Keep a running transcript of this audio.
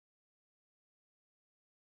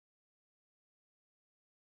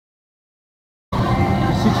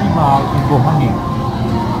City Mall in Bohanging.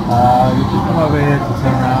 You just come over here to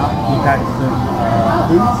turn around, look at some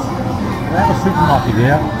foods. They have a supermarket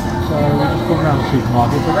here, so we just come around the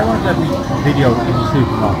supermarket, but they won't let me video in the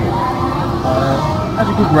supermarket. Has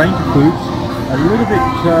a good range of foods, a little bit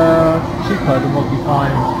cheaper than what you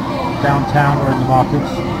find downtown or in the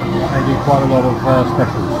markets. They do quite a lot of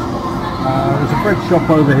specials. There's a bread shop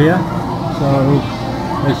over here, so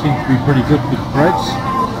they seem to be pretty good with breads.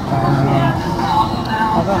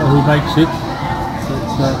 I don't know who makes it,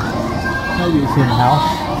 but maybe it's in-house.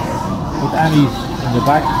 But Annie's in the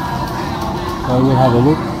back, so we'll have a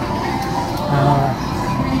look.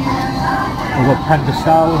 We've got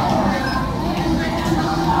pandesal,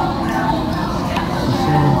 some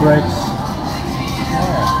cinnamon breads.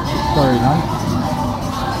 Yeah, very nice.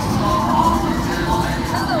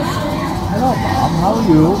 Hello Mom, how are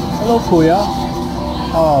you? Hello Kuya.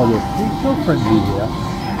 Oh look, he's so friendly here.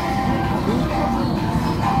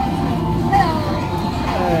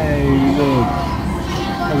 Hey look.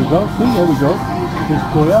 There we go, see, there we go. There's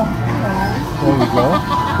Kuya. There we go.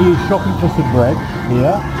 He is shopping for some bread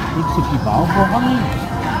here in City Mall for honey.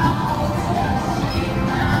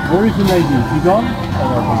 Where is the lady? Is she gone?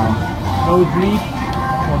 Hello Mom. Nosebleed?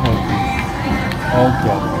 Or nosebleed?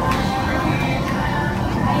 Okay.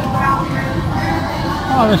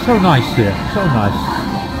 Oh, they're so nice here, so nice.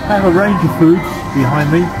 I have a range of foods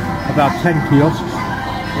behind me, about 10 kiosks.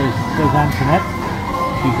 There's Antoinette,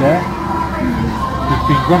 she's there. She's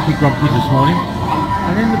been grumpy this morning.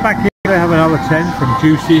 And in the back here they have another 10, from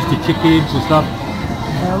juices to chickens and stuff.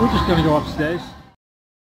 We're just going to go upstairs.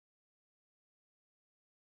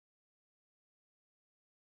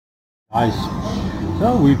 Guys,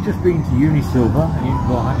 so we've just been to Unisilver in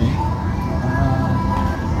Bohanging.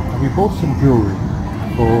 And we bought some jewellery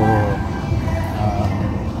for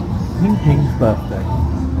Ping's birthday.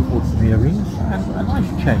 We bought some earrings and a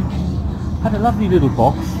nice chain. Had a lovely little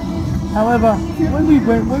box. However, when we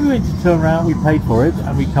went to turn around, we paid for it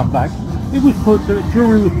and we come back. It was put, the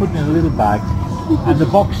jewellery was put in a little bag, and the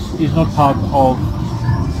box is not part of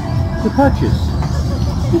the purchase.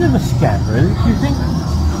 Bit of a scam, really. Do you think?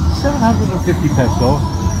 750 peso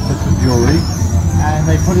for some jewellery, and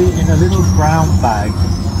they put it in a little brown bag,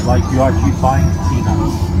 like you actually buying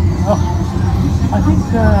peanuts. Oh, I think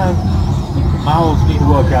Mals need to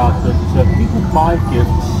work out that people buy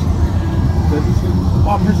gifts that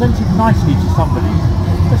are presented nicely to somebody,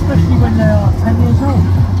 especially when they are 10 years old.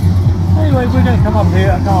 Anyway, we're going to come up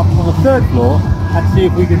here and come up on the 3rd floor and see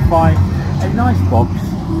if we can find a nice box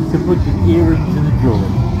to put the earrings and the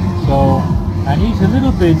jewellery. So, and he's a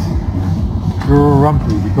little bit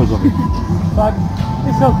grumpy because of it, but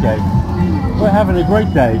it's okay. We're having a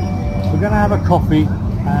great day. We're going to have a coffee,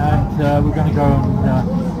 and we're going to go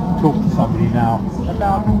and talk to somebody now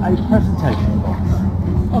about a presentation box.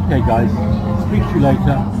 Okay guys, speak to you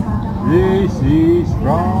later. This is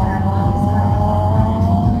from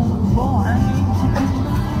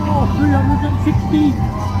 360.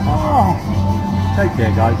 Oh, take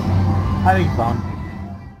care guys, having fun.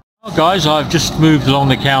 Well, guys, I've just moved along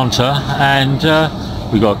the counter, and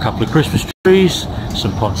we got a couple of Christmas trees,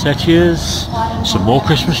 some poinsettias, some more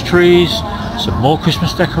Christmas trees, some more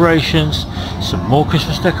Christmas decorations, some more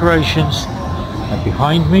Christmas decorations, and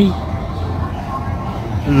behind me,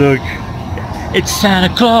 look, it's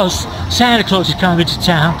Santa Claus. Santa Claus is coming to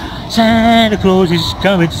town. Santa Claus is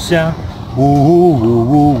coming to town. Ooh, ooh,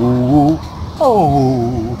 ooh, ooh, ooh.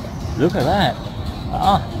 Oh, look at that.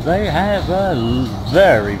 They have a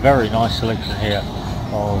very, very nice selection here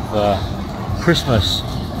of Christmas.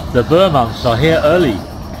 The Burmans are here early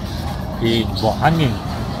in Bohanging.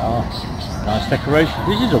 Nice decoration.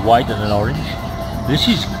 This is a white and an orange. This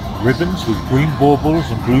is ribbons with green baubles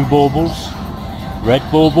and blue baubles, red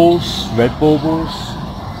baubles,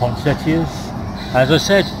 poinsettias. As I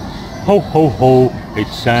said, ho ho ho,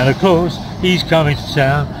 it's Santa Claus, he's coming to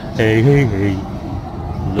town. Hey hey hey,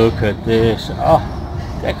 look at this.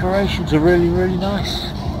 Decorations are really, really nice.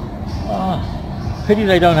 Pity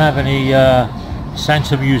they don't have any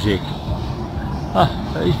Santa music.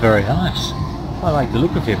 That is very nice. I like the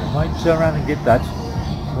look of him. I might turn around and get that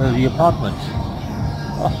for the apartment.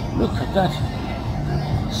 Look at that.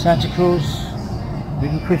 Santa Claus,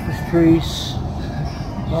 little Christmas trees,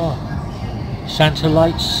 Santa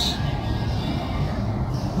lights.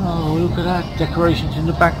 Oh, look at that. Decorations in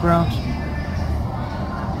the background.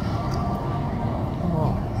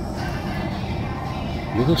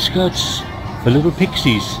 Little skirts for little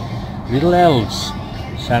pixies, little elves.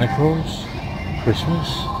 Santa Claus, Christmas.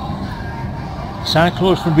 Santa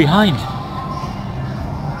Claus from behind.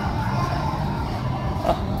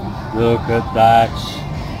 Look at that.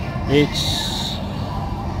 It's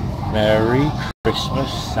Merry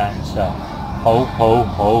Christmas, Santa. Ho, ho,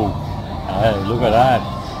 ho. Hey, look at that.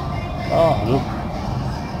 Oh, look.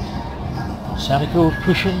 Santa Claus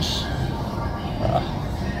cushions.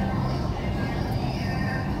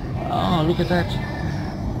 Oh, look at that.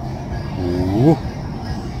 Ooh.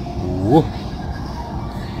 Ooh.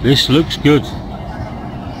 This looks good.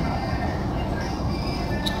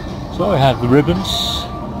 So I have the ribbons,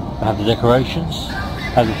 I have the decorations,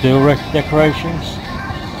 I have the deal decorations.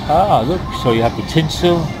 Ah, look, so you have the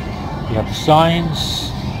tinsel, you have the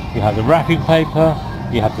signs, you have the wrapping paper,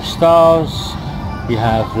 you have the stars, you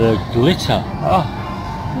have the glitter. Oh,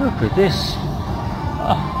 look at this.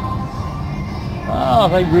 Oh,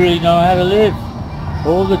 they really know how to live.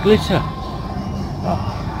 All the glitter. Oh,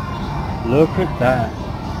 look at that.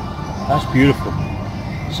 That's beautiful.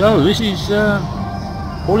 So this is,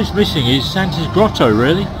 all it's missing is Santa's grotto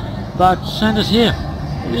really, but Santa's here.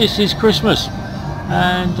 This is Christmas,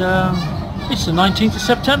 and it's the 19th of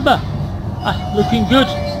September. Looking good.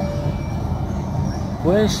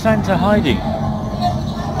 Where's Santa hiding?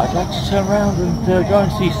 I'd like to turn around and go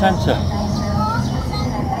and see Santa.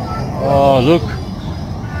 Oh, look.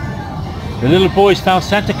 The little boys found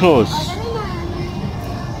Santa Claus.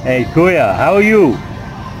 Hey, Kuya, how are you?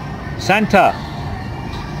 Santa.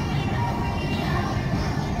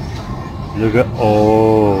 Look at,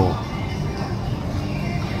 oh.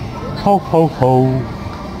 Ho, ho, ho.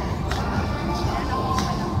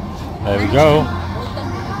 There we go.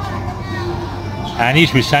 And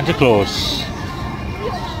he's with Santa Claus.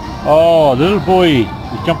 Oh, the little boy is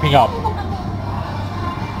jumping up.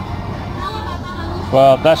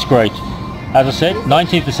 Well, that's great. As I said,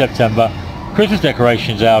 19th of September, Christmas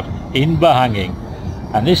decorations out in Bahanging.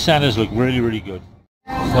 And this Santa's look really, really good.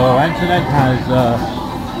 So Antoinette has a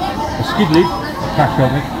skid lid attached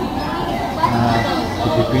on it,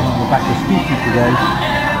 which has been on the back of Squeaky today.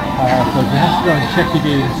 So she has to go and check it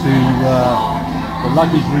into the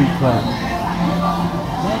luggage reclaim.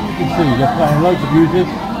 Well, you can see they're playing loads of music.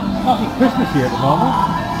 Nothing Christmassy at the moment.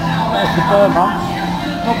 It's the Burr month.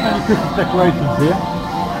 Not many Christmas decorations here.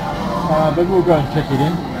 But we'll go and check it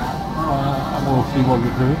in and we'll see what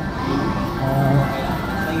we're doing.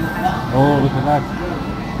 Oh, look at that.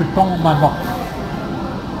 Piton Manok.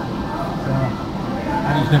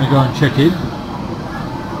 And he's going to go and check in.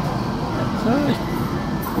 So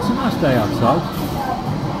it's a nice day outside.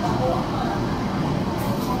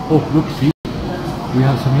 Oh, look, see. We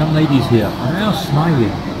have some young ladies here. And they are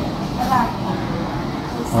smiling.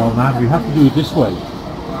 Oh man, we have to do it this way.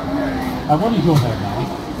 And what is your name, Annie?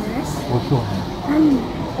 What's your name? Annie.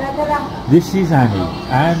 This is Annie,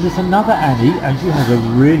 and there's another Annie, and she has a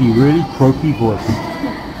really, really croaky voice. I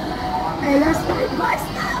lost my voice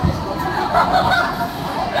now.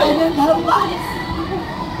 I don't have voice.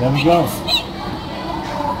 There we go.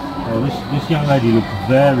 Oh, this young lady looks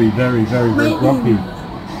very, very, very, very grumpy.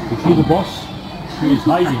 Is she the boss? She is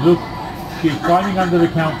hiding. Look, she is climbing under the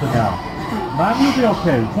counter now. Man, you'll be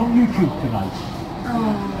okay. It's on YouTube tonight.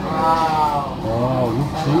 Oh,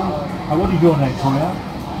 look, see? And what is your name, Korea?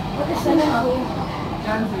 No,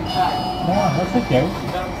 that's okay.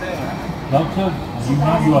 Doctor, you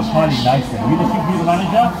are smiling nicely. Are you listening to the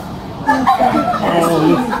manager? Oh,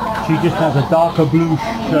 look, she just has a darker blue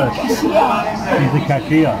shirt. She's the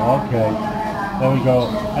cashier. Okay, there we go.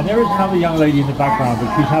 And there is another young lady in the background,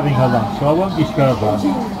 but she's having her lunch, so I won't disturb her.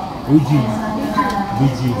 Uji.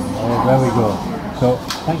 Oh, there we go. So,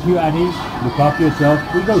 thank you, Annie. Look after yourself.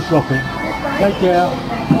 We go shopping. Take care.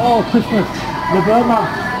 Oh, Christmas. The Burma.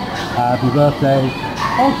 Happy birthday.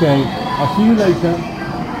 Okay, I'll see you later.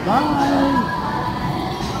 Bye.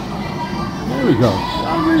 There we go.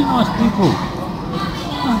 Some really nice people.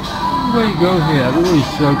 There you go here. Everybody's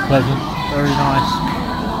so pleasant. Very nice.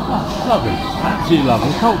 Oh, lovely. Absolutely lovely.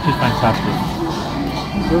 The culture's fantastic.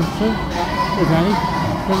 There's Annie.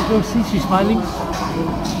 There we go. See, she's smiling.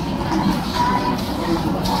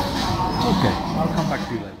 Okay, I'll come back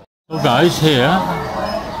to you later. So guys, here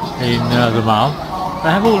in the mall, they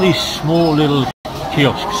have all these small little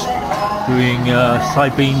kiosks doing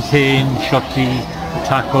soybean tin, shoti,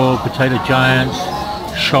 taco, potato giants,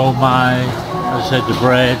 shomai, as I said, the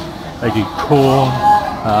bread. They do corn,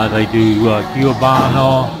 they do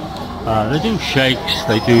giovanno, they do shakes,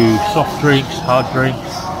 they do soft drinks, hard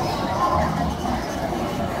drinks.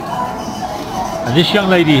 And this young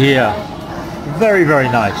lady here, very, very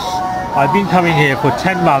nice. I've been coming here for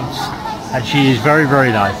 10 months and she is very,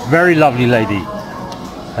 very nice. Very lovely lady.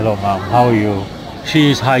 Hello ma'am, how are you? She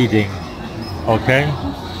is hiding. Okay?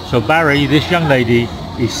 So Barry, this young lady,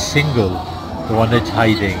 is single. The one that's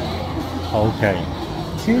hiding. Okay.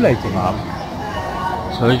 See you later ma'am.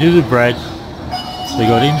 So they do the bread. So you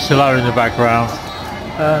got Insula in the background.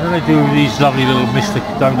 Then they do these lovely little Mystic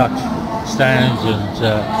donut stands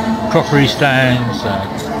and crockery stands.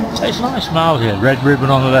 So it's a nice mall here. Red Ribbon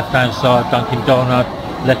on the left hand side, Dunkin' Donut,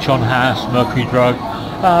 Lechon House, Mercury Drug.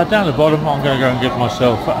 Down the bottom I'm going to go and get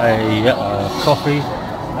myself a coffee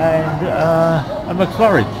and a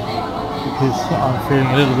McFlurry because I'm feeling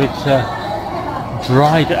a little bit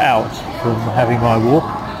dried out from having my walk,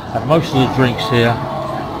 and most of the drinks here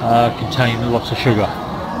contain lots of sugar.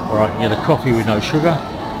 Or I can get a coffee with no sugar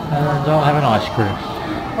and I'll have an ice cream.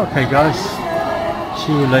 Okay guys,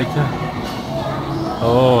 see you later.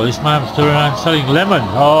 Oh, this man's still around selling lemon.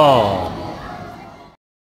 Oh.